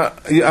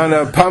on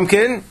a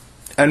pumpkin,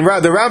 and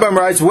the Rambam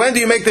writes, when do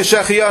you make the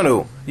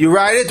shechianu? You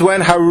write it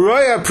when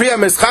haroya priya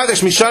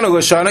mischadesh mishana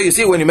l'shana. You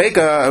see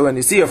when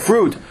you see a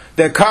fruit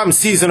that comes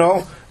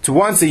seasonal to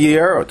once a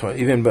year, or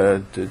even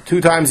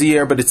 2 times a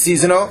year, but it's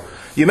seasonal.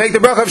 You make the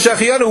bracha of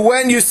shechianu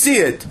when you see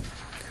it.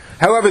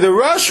 However, the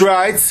Rosh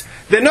writes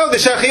that no, the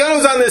shechianu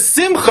is on the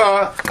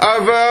simcha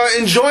of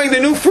enjoying the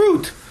new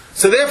fruit.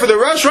 So therefore, the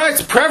Rosh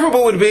writes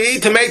preferable would be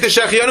to make the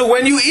shechianu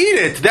when you eat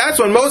it. That's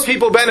when most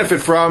people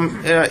benefit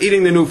from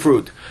eating the new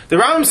fruit. The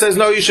Rambam says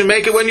no, you should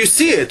make it when you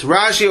see it.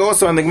 Rashi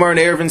also on the Gemara in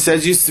Eruvin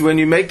says when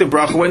you make the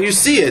bracha when you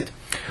see it.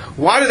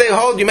 Why do they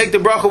hold you make the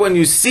bracha when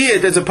you see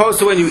it as opposed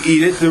to when you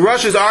eat it? The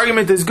Rosh's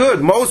argument is good.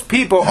 Most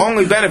people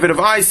only benefit if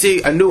I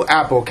see a new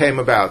apple came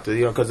about,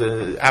 because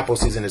the apple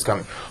season is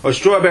coming, or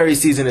strawberry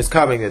season is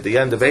coming at the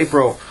end of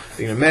April,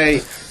 beginning of May.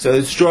 So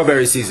it's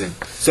strawberry season.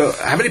 So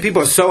how many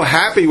people are so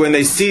happy when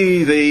they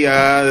see they're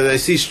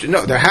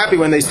happy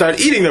when they start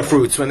eating the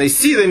fruits, when they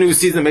see the new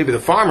season. Maybe the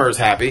farmer is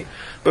happy,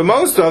 but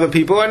most other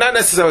people are not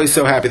necessarily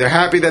so happy. They're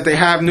happy that they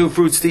have new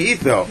fruits to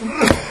eat, though.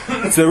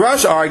 So the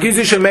Rosh argues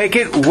you should make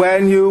it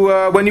when you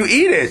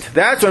eat it.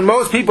 That's when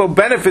most people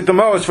benefit the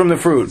most from the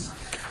fruit.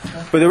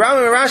 But the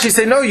Rambam and Rashi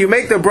say no, you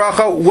make the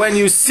bracha when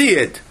you see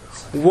it.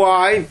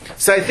 Why?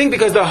 So I think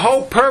because the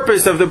whole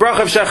purpose of the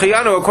bracha of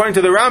shechianu, according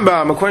to the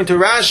Rambam, according to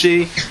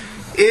Rashi,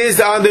 is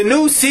on the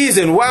new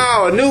season.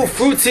 Wow, a new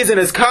fruit season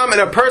has come,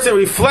 and a person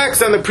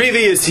reflects on the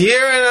previous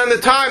year and on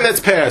the time that's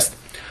passed.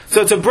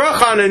 So it's a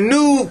bracha on a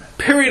new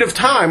period of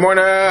time, or on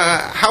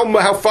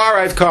how far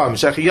I've come.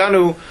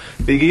 Shechianu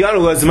b'giyanu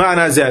lazman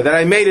hazeh, that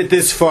I made it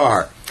this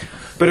far.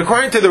 But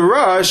according to the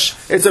Rosh,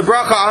 it's a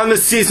bracha on the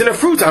season of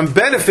fruits. I'm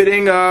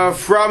benefiting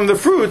from the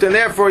fruit, and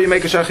therefore you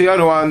make a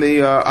shechianu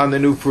on the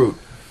new fruit.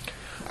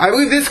 I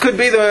believe this could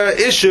be the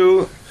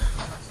issue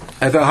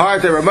at the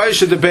heart that Rabbi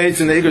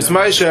debates in the Igros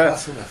Moshe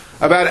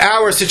about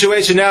our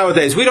situation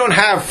nowadays. We don't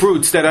have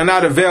fruits that are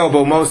not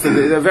available.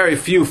 There are very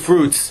few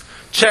fruits.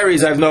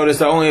 Cherries, I've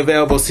noticed, are only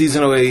available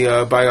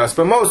seasonally by us.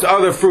 But most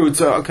other fruits,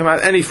 come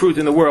out any fruit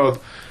in the world,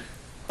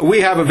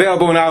 we have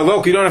available in our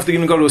local. You don't have to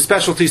even go to a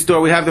specialty store.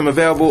 We have them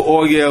available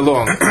all year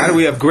long. How do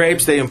we have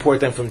grapes? They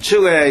import them from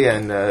Chile,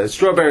 and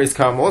strawberries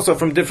come also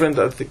from different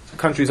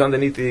countries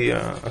underneath the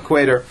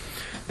equator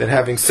that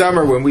having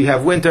summer when we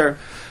have winter.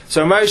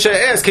 So Moshe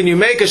asks, can you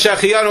make a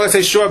shechianu? Let's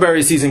say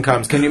strawberry season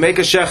comes. Can you make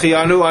a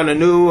shechianu on a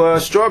new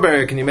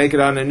strawberry? Can you make it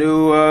on a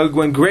new,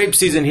 when grape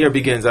season here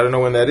begins? I don't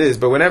know when that is,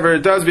 but whenever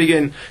it does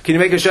begin, can you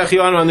make a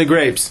shechianu on the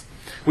grapes?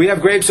 We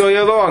have grapes all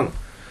year long.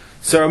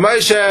 So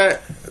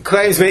Moshe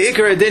claims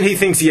me'ikar din, he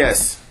thinks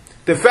yes.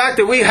 The fact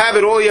that we have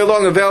it all year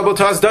long available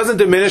to us doesn't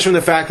diminish from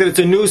the fact that it's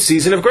a new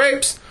season of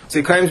grapes. So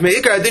he claims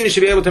me'ikar din, you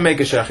should be able to make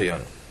a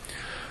shechianu.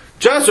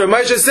 Just Rav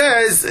Moshe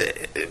says,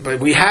 but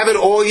we have it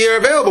all year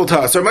available to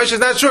us. Rav Moshe is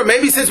not sure.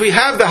 Maybe since we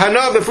have the hana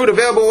of the fruit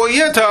available all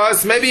year to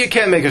us, maybe you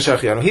can make a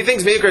shechianu. He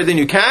thinks me'ikar din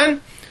you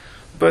can,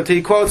 but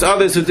he quotes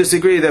others who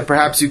disagree that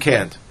perhaps you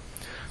can't.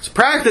 So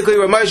practically,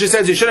 Rav Moshe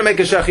says you shouldn't make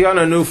a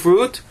shechianu on new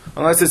fruit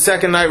unless it's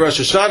second night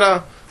Rosh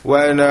Hashanah,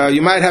 when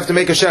you might have to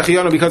make a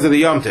shechianu because of the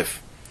Yom Tif.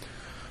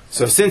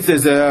 So since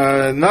there's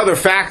another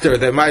factor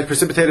that might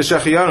precipitate a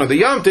shechianu, the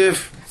Yom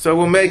Tif, so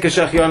we'll make a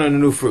shechianu on a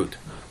new fruit.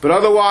 But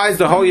otherwise,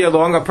 the whole year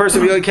long, a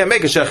person really can't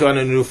make a shechianu on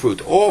a new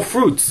fruit. All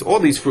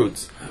these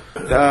fruits,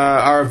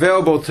 are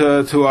available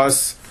to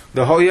us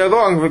the whole year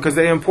long because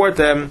they import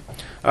them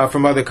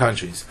from other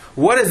countries.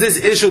 What does this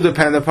issue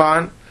depend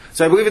upon?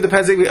 So I believe it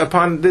depends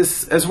upon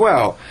this as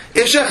well.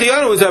 If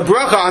Shechianu is a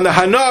bracha on the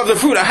hana of the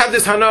fruit, I have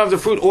this hana of the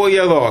fruit all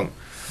year long.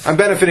 I'm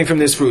benefiting from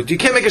this fruit. You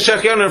can't make a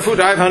shechianu on a fruit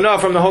I have hana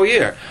from the whole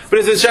year. But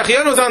if the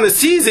shechianu is on the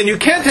season, you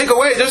can't take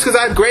away just because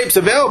I have grapes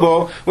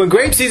available. When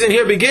grape season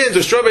here begins,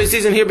 or strawberry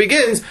season here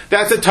begins,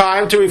 that's a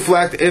time to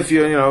reflect, if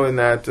you're in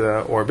that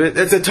orbit,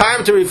 it's a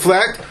time to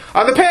reflect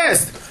on the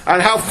past, on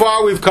how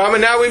far we've come,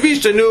 and now we've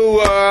reached a new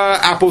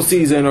apple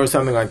season or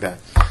something like that.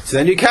 So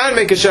then you can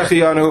make a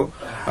shechianu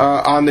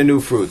on the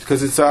new fruit,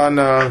 because it's on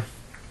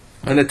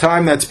the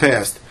time that's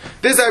passed.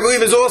 This, I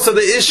believe, is also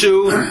the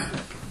issue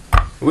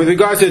with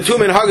regards to the two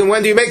minhagim.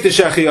 When do you make the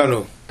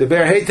shechianu? The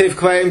Ber Heitev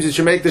claims you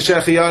should make the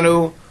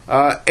shechianu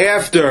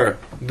after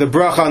the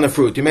bracha on the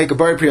fruit. You make a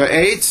bar priya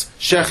eitz,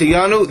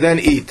 shechianu, then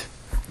eat.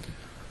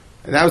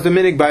 And that was the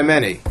minig by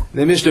many.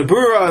 The Mishnah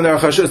Berurah and the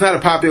Aruch HaShulchan, it's not a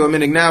popular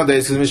minig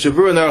nowadays, because Mishnah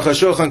Berurah and the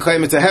Aruch HaShulchan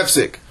claim it's a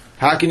hefsek.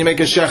 How can you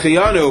make a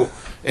shechianu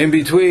in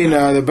between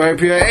the bar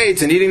priya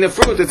eitz and eating the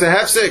fruit? It's a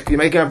hefsek. You're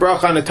making a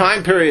bracha on a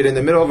time period in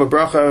the middle of a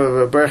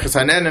bracha of Birchas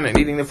Hanenin, and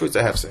eating the fruit is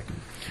a hefsek.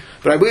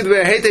 But I believe the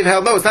Ber Heitev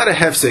held, no, it's not a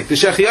hefsek. The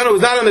shechianu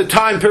is not on the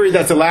time period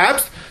that's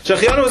elapsed.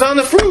 Shechianu is on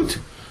the fruit.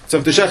 So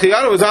if the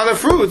shechianu is on the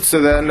fruit,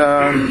 so then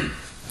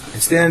it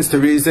stands to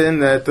reason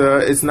that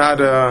it's not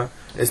a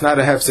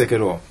hefsek at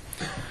all.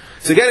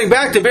 So getting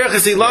back to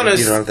Birchas Ilanos,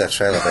 You don't have that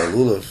shayla by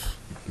lulav.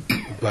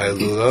 by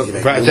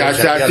lulav, right?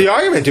 That's the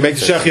argument. You make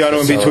the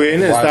shechianu in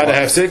between. It's not a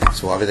hefsek.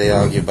 So why would they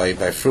argue by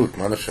fruit,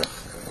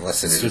 manashach?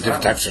 Unless it's two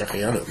different types of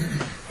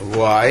shechianu.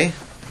 Why?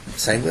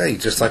 Same way,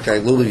 just like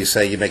lulav, you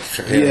say you make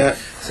shechianu. Yeah.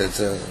 So it's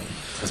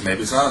Because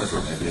maybe it's not on the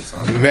fruit, maybe it's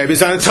on. Maybe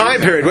it's on a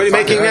time period. What are you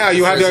making now?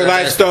 You have your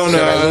lifestyle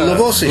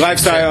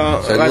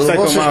lifestyle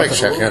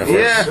shechianu.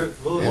 Yeah.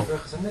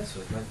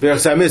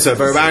 Birchas mitzvah.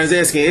 But Rabbi is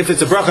asking, if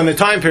it's a bracha in the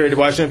time period,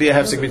 why shouldn't it be a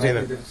hefsek between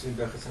them?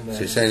 So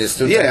you're saying there's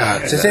two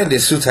Yeah. So you're saying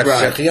there's two types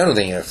of shechianu,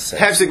 then you have to say.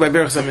 Hefsek by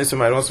Birchas mitzvah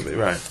might also be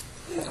right.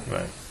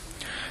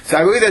 So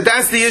I believe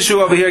that's the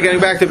issue over here. Getting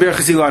back to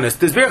Birchas Ilanos,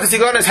 does Birchas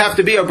Ilanos have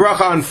to be a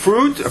bracha on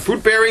fruit, a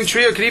fruit-bearing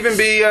tree, or it could even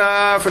be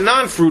for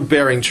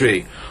non-fruit-bearing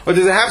tree? Or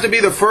does it have to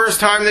be the first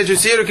time that you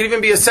see it, or it could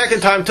even be a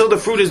second time till the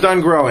fruit is done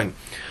growing?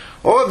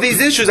 All of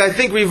these issues, I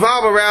think,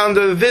 revolve around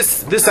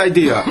this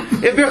idea.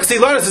 If Birchas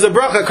Ilanos is a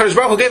bracha, Kadosh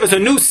Baruch Hu gave us a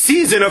new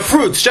season of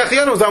fruits.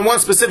 Shechianu is on one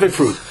specific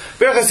fruit.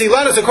 Birchas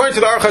Ilanos, according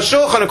to the Aruch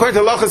HaShulchan, according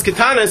to Lachas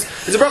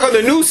Ketanis, is a bracha on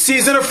the new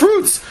season of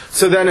fruits.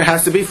 So then it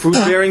has to be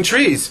fruit-bearing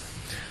trees.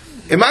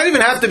 It might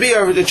even have to be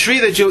a tree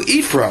that you'll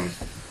eat from.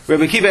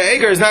 Rabbi Kiva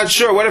Eger is not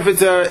sure. What if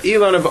it's a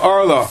Elon of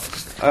Arla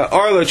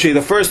tree?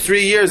 The first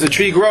 3 years the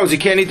tree grows, you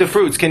can't eat the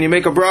fruits. Can you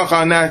make a bracha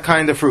on that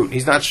kind of fruit?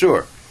 He's not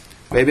sure.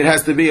 Maybe it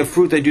has to be a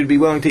fruit that you'd be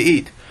willing to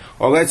eat.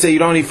 Or let's say you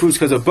don't eat fruits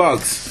because of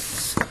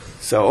bugs.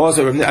 So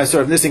also, I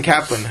saw Nissen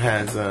Kaplan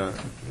has,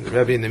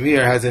 Rabbi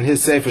Nemir has in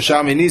his Sefer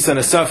Shalmi Nisan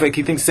a suffix.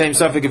 He thinks same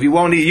suffix. If you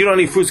don't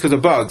eat fruits because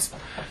of bugs.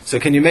 So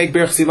can you make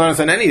Birchas Ilanos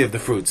on any of the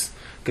fruits?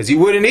 Because you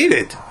wouldn't eat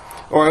it.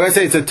 Or let's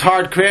say it's a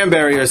tart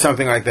cranberry or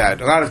something like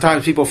that. A lot of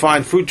times people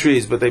find fruit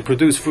trees, but they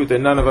produce fruit that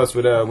none of us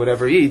would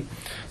ever eat.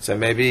 So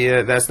maybe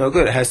that's no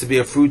good. It has to be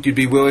a fruit you'd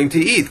be willing to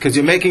eat, because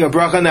you're making a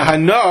bracha on the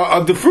hana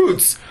of the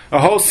fruits, a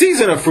whole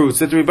season of fruits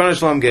that the Rebbeinu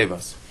Shalom gave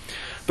us.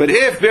 But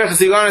if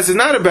Birchas Ilanos is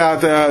not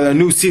about a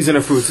new season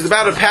of fruits, it's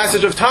about a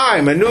passage of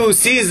time, a new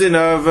season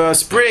of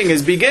spring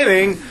is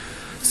beginning.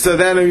 So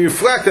then, when you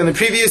reflect on the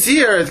previous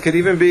year, it could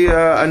even be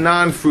a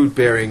non-fruit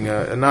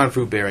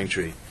bearing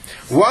tree.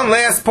 One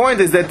last point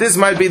is that this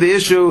might be the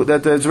issue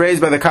that is raised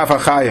by the Kaf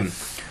HaChaim.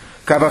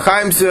 Kaf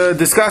HaChaim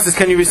discusses,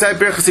 can you recite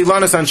Birchas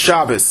Ilanos on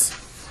Shabbos?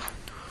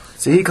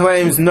 So he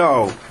claims,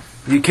 no,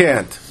 you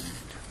can't.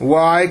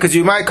 Why? Because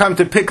you might come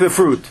to pick the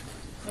fruit.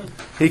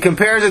 He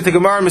compares it to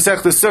Gemara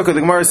Masechta Sukkah.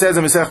 The Gemara says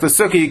in Masechta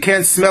Sukkah, you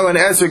can't smell an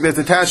esrog that's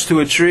attached to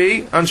a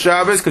tree on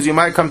Shabbos because you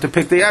might come to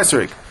pick the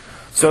esrog.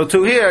 So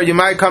to here, you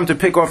might come to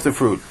pick off the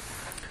fruit.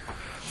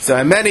 So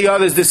and many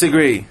others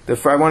disagree.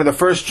 One of the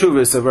first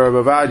chuvas of Rabbi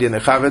Ovadia in the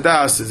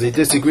Chavadas is he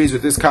disagrees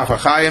with this Kaf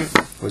HaChaim,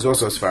 who is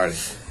also a Sephardi.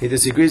 He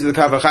disagrees with the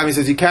Kaf HaChaim. He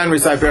says you can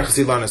recite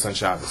Birchas Ilanos on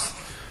Shabbos.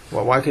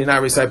 Well, why can you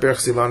not recite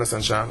Birchas Ilanos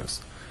on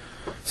Shabbos?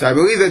 So I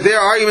believe that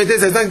their argument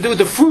has nothing to do with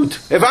the fruit.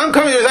 If I'm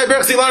coming to recite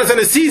Birchas Ilanos in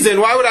a season,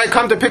 why would I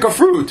come to pick a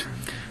fruit?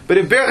 But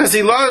if Birchas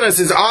Ilanos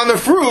is on the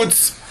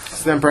fruits,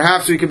 then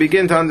perhaps we could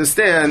begin to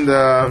understand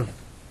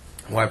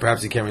why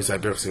perhaps you can't recite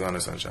Birchas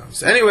Ilanos on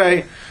Shabbos.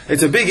 Anyway,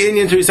 it's a big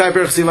inyan to recite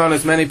Birchas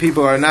Ilanos. Many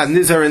people are not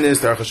nizar in this.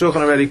 The Aruch HaShulchan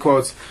already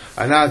quotes,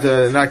 are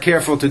not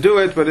careful to do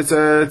it, but it's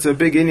a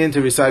big inyan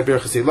to recite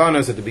Birchas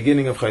Ilanos at the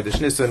beginning of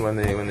Chodesh Nisan when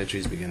the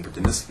trees begin to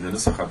The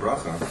Nusach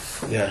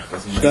HaBracha Yeah.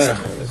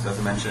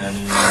 doesn't mention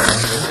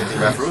anything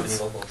about fruits.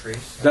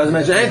 Doesn't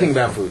mention anything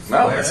about fruits.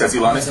 No, it says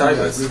Ilanos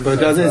Taivas. But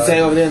doesn't it say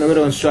over there in the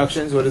little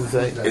instructions? What does it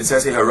say? It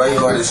says here, Haray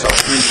Yilad is 3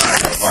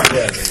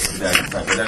 times. Then